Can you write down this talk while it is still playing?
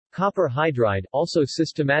Copper hydride, also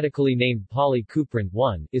systematically named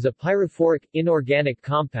polycuprin-1, is a pyrophoric, inorganic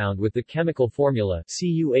compound with the chemical formula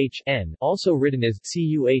CuH(N), also written as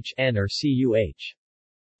CuHN or CuH.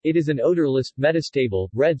 It is an odorless, metastable,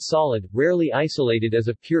 red solid, rarely isolated as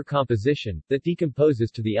a pure composition, that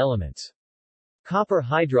decomposes to the elements. Copper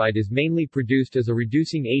hydride is mainly produced as a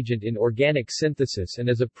reducing agent in organic synthesis and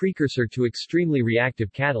as a precursor to extremely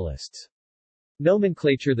reactive catalysts.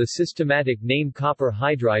 Nomenclature: the systematic name copper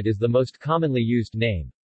hydride is the most commonly used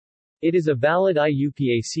name. It is a valid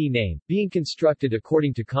IUPAC name, being constructed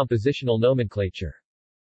according to compositional nomenclature.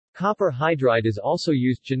 Copper hydride is also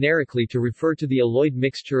used generically to refer to the alloyed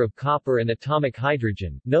mixture of copper and atomic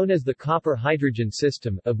hydrogen, known as the copper-hydrogen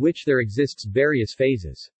system, of which there exists various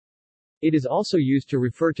phases. It is also used to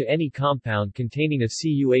refer to any compound containing a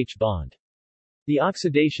CuH bond. The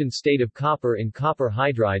oxidation state of copper in copper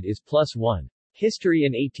hydride is +1. History: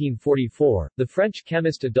 in 1844, the French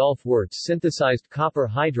chemist Adolphe Wurtz synthesized copper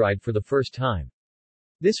hydride for the first time.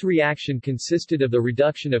 This reaction consisted of the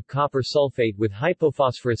reduction of copper sulfate with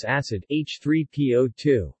hypophosphorus acid,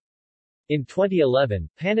 H3PO2. In 2011,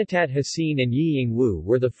 Panitat Hassine and Yiying Wu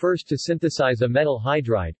were the first to synthesize a metal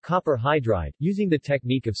hydride, copper hydride, using the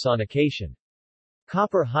technique of sonication.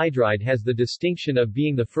 Copper hydride has the distinction of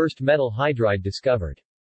being the first metal hydride discovered.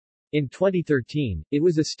 In 2013, it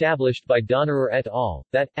was established by Donnerer et al.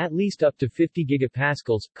 That, at least up to 50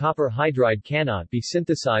 gigapascals, copper hydride cannot be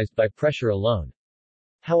synthesized by pressure alone.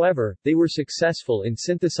 However, they were successful in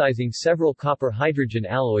synthesizing several copper-hydrogen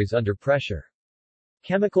alloys under pressure.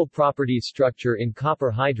 Chemical properties: structure in copper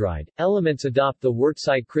hydride, elements adopt the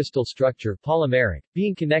Wurtzite crystal structure, polymeric,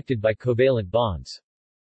 being connected by covalent bonds.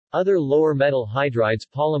 Other lower metal hydrides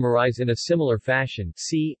polymerize in a similar fashion,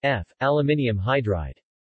 cf. aluminium hydride.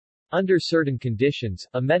 Under certain conditions,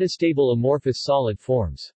 a metastable amorphous solid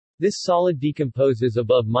forms. This solid decomposes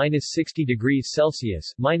above -60 degrees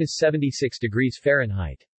Celsius, -76 degrees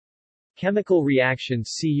Fahrenheit. Chemical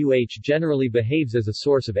reactions: CuH generally behaves as a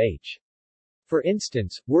source of H. For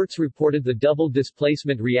instance, Wurtz reported the double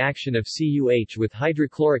displacement reaction of CuH with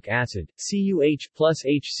hydrochloric acid, CuH plus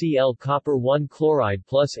HCl copper 1 chloride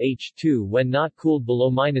plus H2 when not cooled below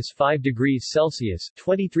 -5 degrees Celsius,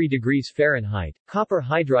 23 degrees Fahrenheit. Copper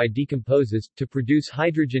hydride decomposes to produce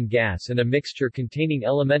hydrogen gas and a mixture containing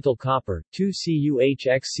elemental copper,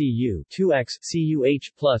 2CuHxCu, 2x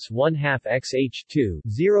CuH plus 1/2 xH2.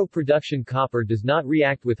 0 production. Copper does not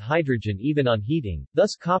react with hydrogen even on heating,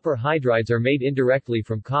 thus copper hydrides are made indirectly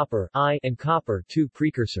from copper I and copper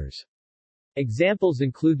precursors. Examples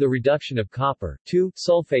include the reduction of copper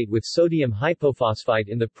sulfate with sodium hypophosphite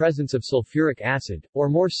in the presence of sulfuric acid, or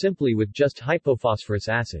more simply with just hypophosphorus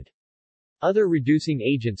acid. Other reducing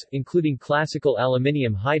agents, including classical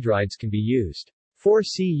aluminium hydrides, can be used.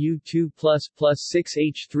 4Cu2 plus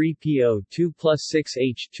 6H3PO2 plus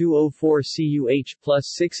 6H2O4 CuH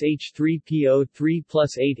plus 6H3PO3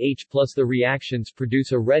 plus 8H plus. The reactions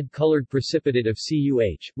produce a red-colored precipitate of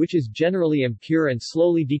CuH, which is generally impure and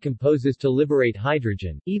slowly decomposes to liberate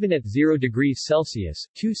hydrogen, even at 0 degrees Celsius,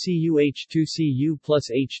 2CuH2Cu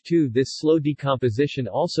plus H2. This slow decomposition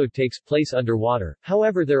also takes place underwater,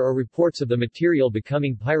 however there are reports of the material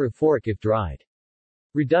becoming pyrophoric if dried.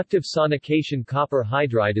 Reductive sonication: copper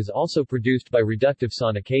hydride is also produced by reductive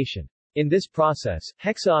sonication. In this process,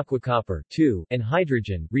 hexaaquicopper and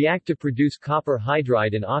hydrogen react to produce copper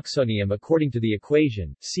hydride and oxonium according to the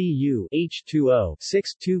equation Cu H2O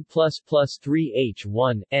 6 2 plus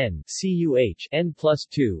 3H1 N CuH N plus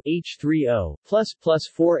 2 H3O plus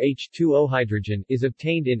 4 H2O. Hydrogen is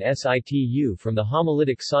obtained in situ from the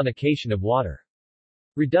homolytic sonication of water.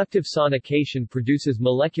 Reductive sonication produces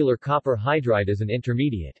molecular copper hydride as an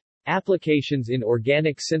intermediate. Applications in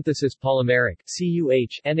organic synthesis: polymeric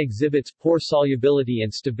CuH(N) exhibits poor solubility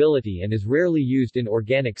and stability and is rarely used in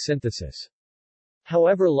organic synthesis.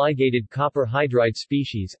 However, ligated copper hydride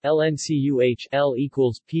species, LnCuH L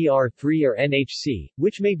equals PR3 or NHC,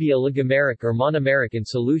 which may be oligomeric or monomeric in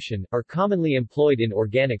solution, are commonly employed in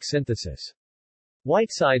organic synthesis.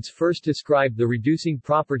 Whitesides first described the reducing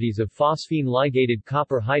properties of phosphine-ligated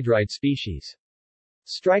copper hydride species.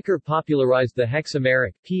 Stryker popularized the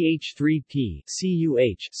hexameric pH3P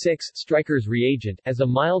CuH6 Stryker's reagent as a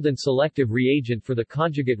mild and selective reagent for the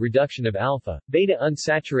conjugate reduction of alpha, beta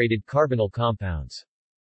unsaturated carbonyl compounds.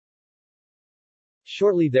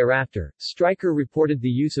 Shortly thereafter, Stryker reported the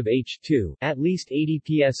use of H2, at least 80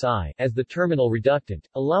 psi, as the terminal reductant,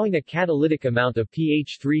 allowing a catalytic amount of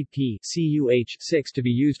pH3P CuH6 to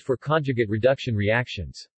be used for conjugate reduction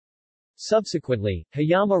reactions. Subsequently,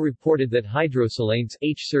 Hayama reported that hydrosilanes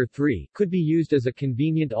HSIR3 could be used as a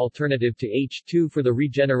convenient alternative to H2 for the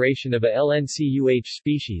regeneration of a LNCUH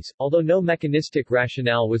species, although no mechanistic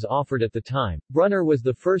rationale was offered at the time. Brunner was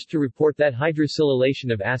the first to report that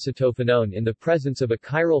hydrosilylation of acetophenone in the presence of a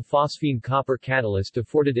chiral phosphine copper catalyst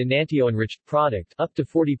afforded enantioenriched product up to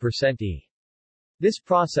 40% E. This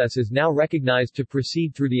process is now recognized to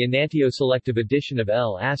proceed through the enantioselective addition of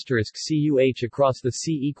L**CUH across the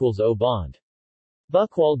C=O bond.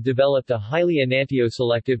 Buchwald developed a highly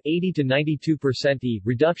enantioselective 80 to 92% E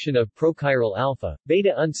reduction of prochiral alpha,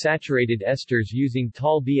 beta unsaturated esters using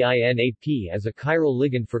tol-BinAP as a chiral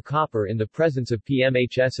ligand for copper in the presence of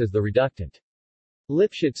PMHS as the reductant.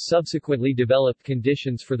 Lipschitz subsequently developed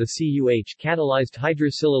conditions for the CUH-catalyzed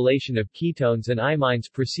hydrosilylation of ketones and imines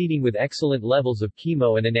proceeding with excellent levels of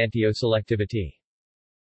chemo and enantioselectivity.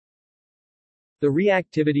 The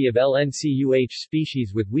reactivity of LNCUH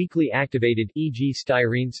species with weakly activated e.g.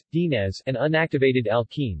 styrenes, dienes, and unactivated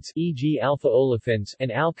alkenes e.g. alpha-olefins and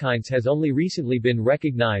alkynes has only recently been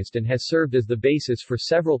recognized and has served as the basis for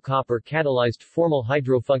several copper-catalyzed formal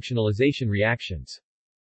hydrofunctionalization reactions.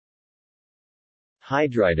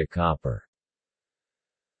 Hydride copper.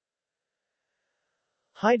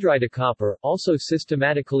 Hydride copper, also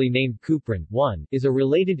systematically named cuprin-1, is a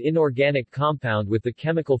related inorganic compound with the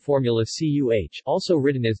chemical formula CuH, also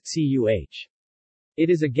written as CuH.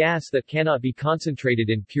 It is a gas that cannot be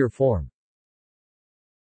concentrated in pure form.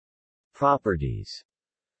 Properties.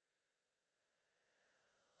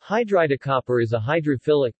 Hydride copper is a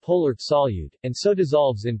hydrophilic, polar solute, and so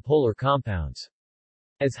dissolves in polar compounds.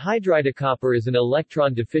 As hydride copper is an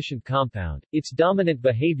electron-deficient compound, its dominant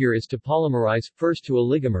behavior is to polymerize, first to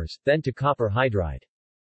oligomers, then to copper hydride.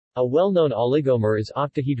 A well-known oligomer is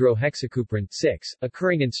octahydrohexacuprin-6,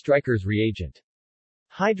 occurring in Stryker's reagent.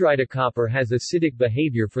 Hydride copper has acidic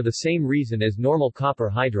behavior for the same reason as normal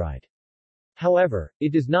copper hydride. However,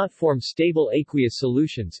 it does not form stable aqueous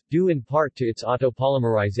solutions, due in part to its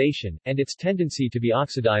autopolymerization, and its tendency to be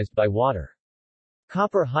oxidized by water.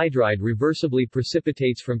 Copper hydride reversibly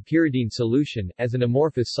precipitates from pyridine solution, as an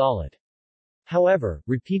amorphous solid. However,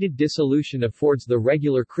 repeated dissolution affords the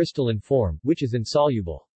regular crystalline form, which is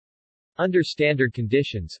insoluble. Under standard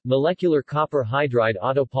conditions, molecular copper hydride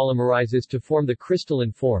autopolymerizes to form the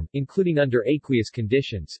crystalline form, including under aqueous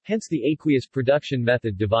conditions, hence the aqueous production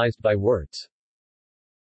method devised by Wurtz.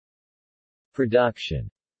 Production.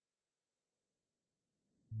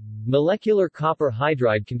 Molecular copper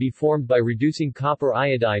hydride can be formed by reducing copper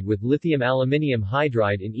iodide with lithium-aluminium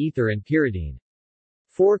hydride in ether and pyridine.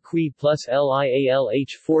 4Qui plus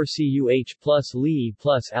LiAlH4CuH plus Li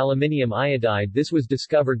plus aluminium iodide. This was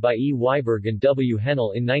discovered by E. Weiberg and W.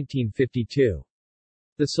 Hennel in 1952.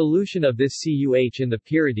 The solution of this CuH in the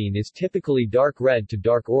pyridine is typically dark red to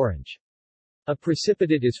dark orange. A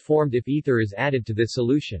precipitate is formed if ether is added to this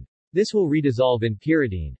solution. This will redissolve in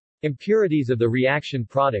pyridine. Impurities of the reaction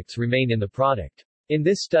products remain in the product. In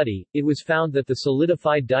this study, it was found that the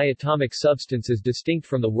solidified diatomic substance is distinct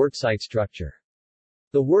from the wurtzite structure.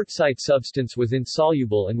 The wurtzite substance was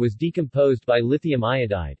insoluble and was decomposed by lithium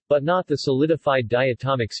iodide, but not the solidified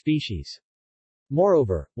diatomic species.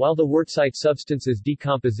 Moreover, while the wurtzite substance's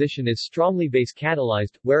decomposition is strongly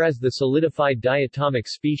base-catalyzed, whereas the solidified diatomic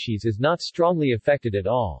species is not strongly affected at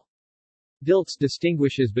all. Dilts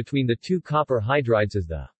distinguishes between the two copper hydrides as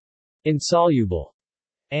the insoluble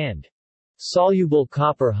and soluble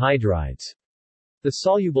copper hydrides. The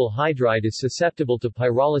soluble hydride is susceptible to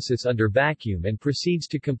pyrolysis under vacuum and proceeds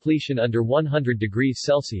to completion under 100 degrees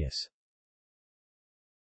Celsius.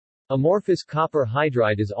 Amorphous copper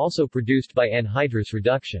hydride is also produced by anhydrous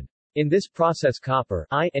reduction. In this process copper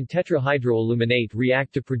I and tetrahydroaluminate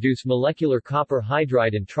react to produce molecular copper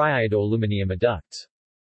hydride and triiodoaluminium adducts.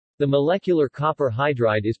 The molecular copper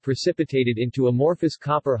hydride is precipitated into amorphous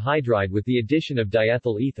copper hydride with the addition of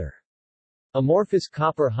diethyl ether. Amorphous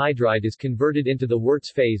copper hydride is converted into the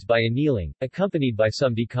Wurtz phase by annealing, accompanied by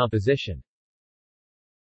some decomposition.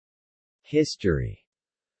 History.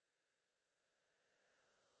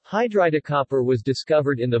 Hydride copper was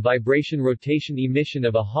discovered in the vibration rotation emission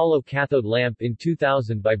of a hollow cathode lamp in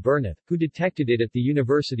 2000 by Bernath, who detected it at the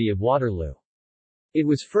University of Waterloo. It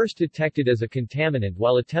was first detected as a contaminant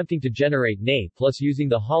while attempting to generate Na+ using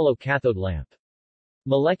the hollow cathode lamp.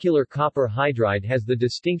 Molecular copper hydride has the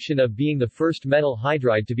distinction of being the first metal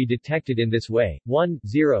hydride to be detected in this way. 1,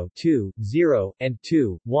 0, 2, 0, and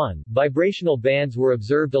 2, 1. Vibrational bands were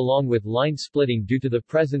observed along with line splitting due to the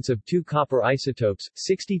presence of two copper isotopes,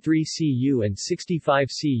 63 Cu and 65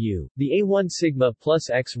 Cu. The A1 sigma plus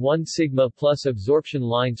X1 sigma plus absorption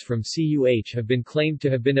lines from CuH have been claimed to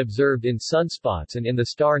have been observed in sunspots and in the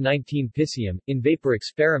star 19 Piscium. In vapor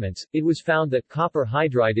experiments, it was found that copper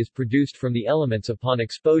hydride is produced from the elements upon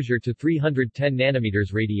exposure to 310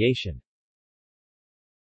 nanometers radiation.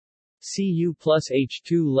 Cu plus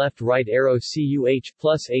H2 left right arrow CuH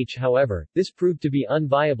plus H. However, this proved to be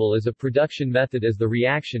unviable as a production method as the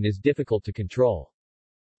reaction is difficult to control.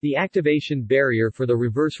 The activation barrier for the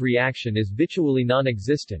reverse reaction is virtually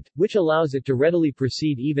non-existent, which allows it to readily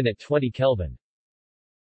proceed even at 20 Kelvin.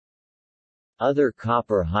 Other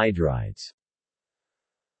copper hydrides.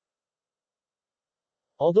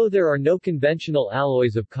 Although there are no conventional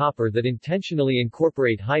alloys of copper that intentionally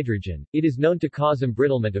incorporate hydrogen, it is known to cause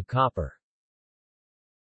embrittlement of copper.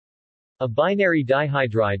 A binary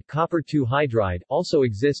dihydride copper-2 hydride also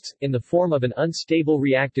exists, in the form of an unstable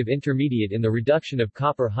reactive intermediate in the reduction of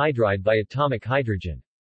copper hydride by atomic hydrogen.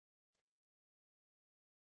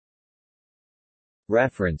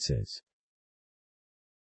 References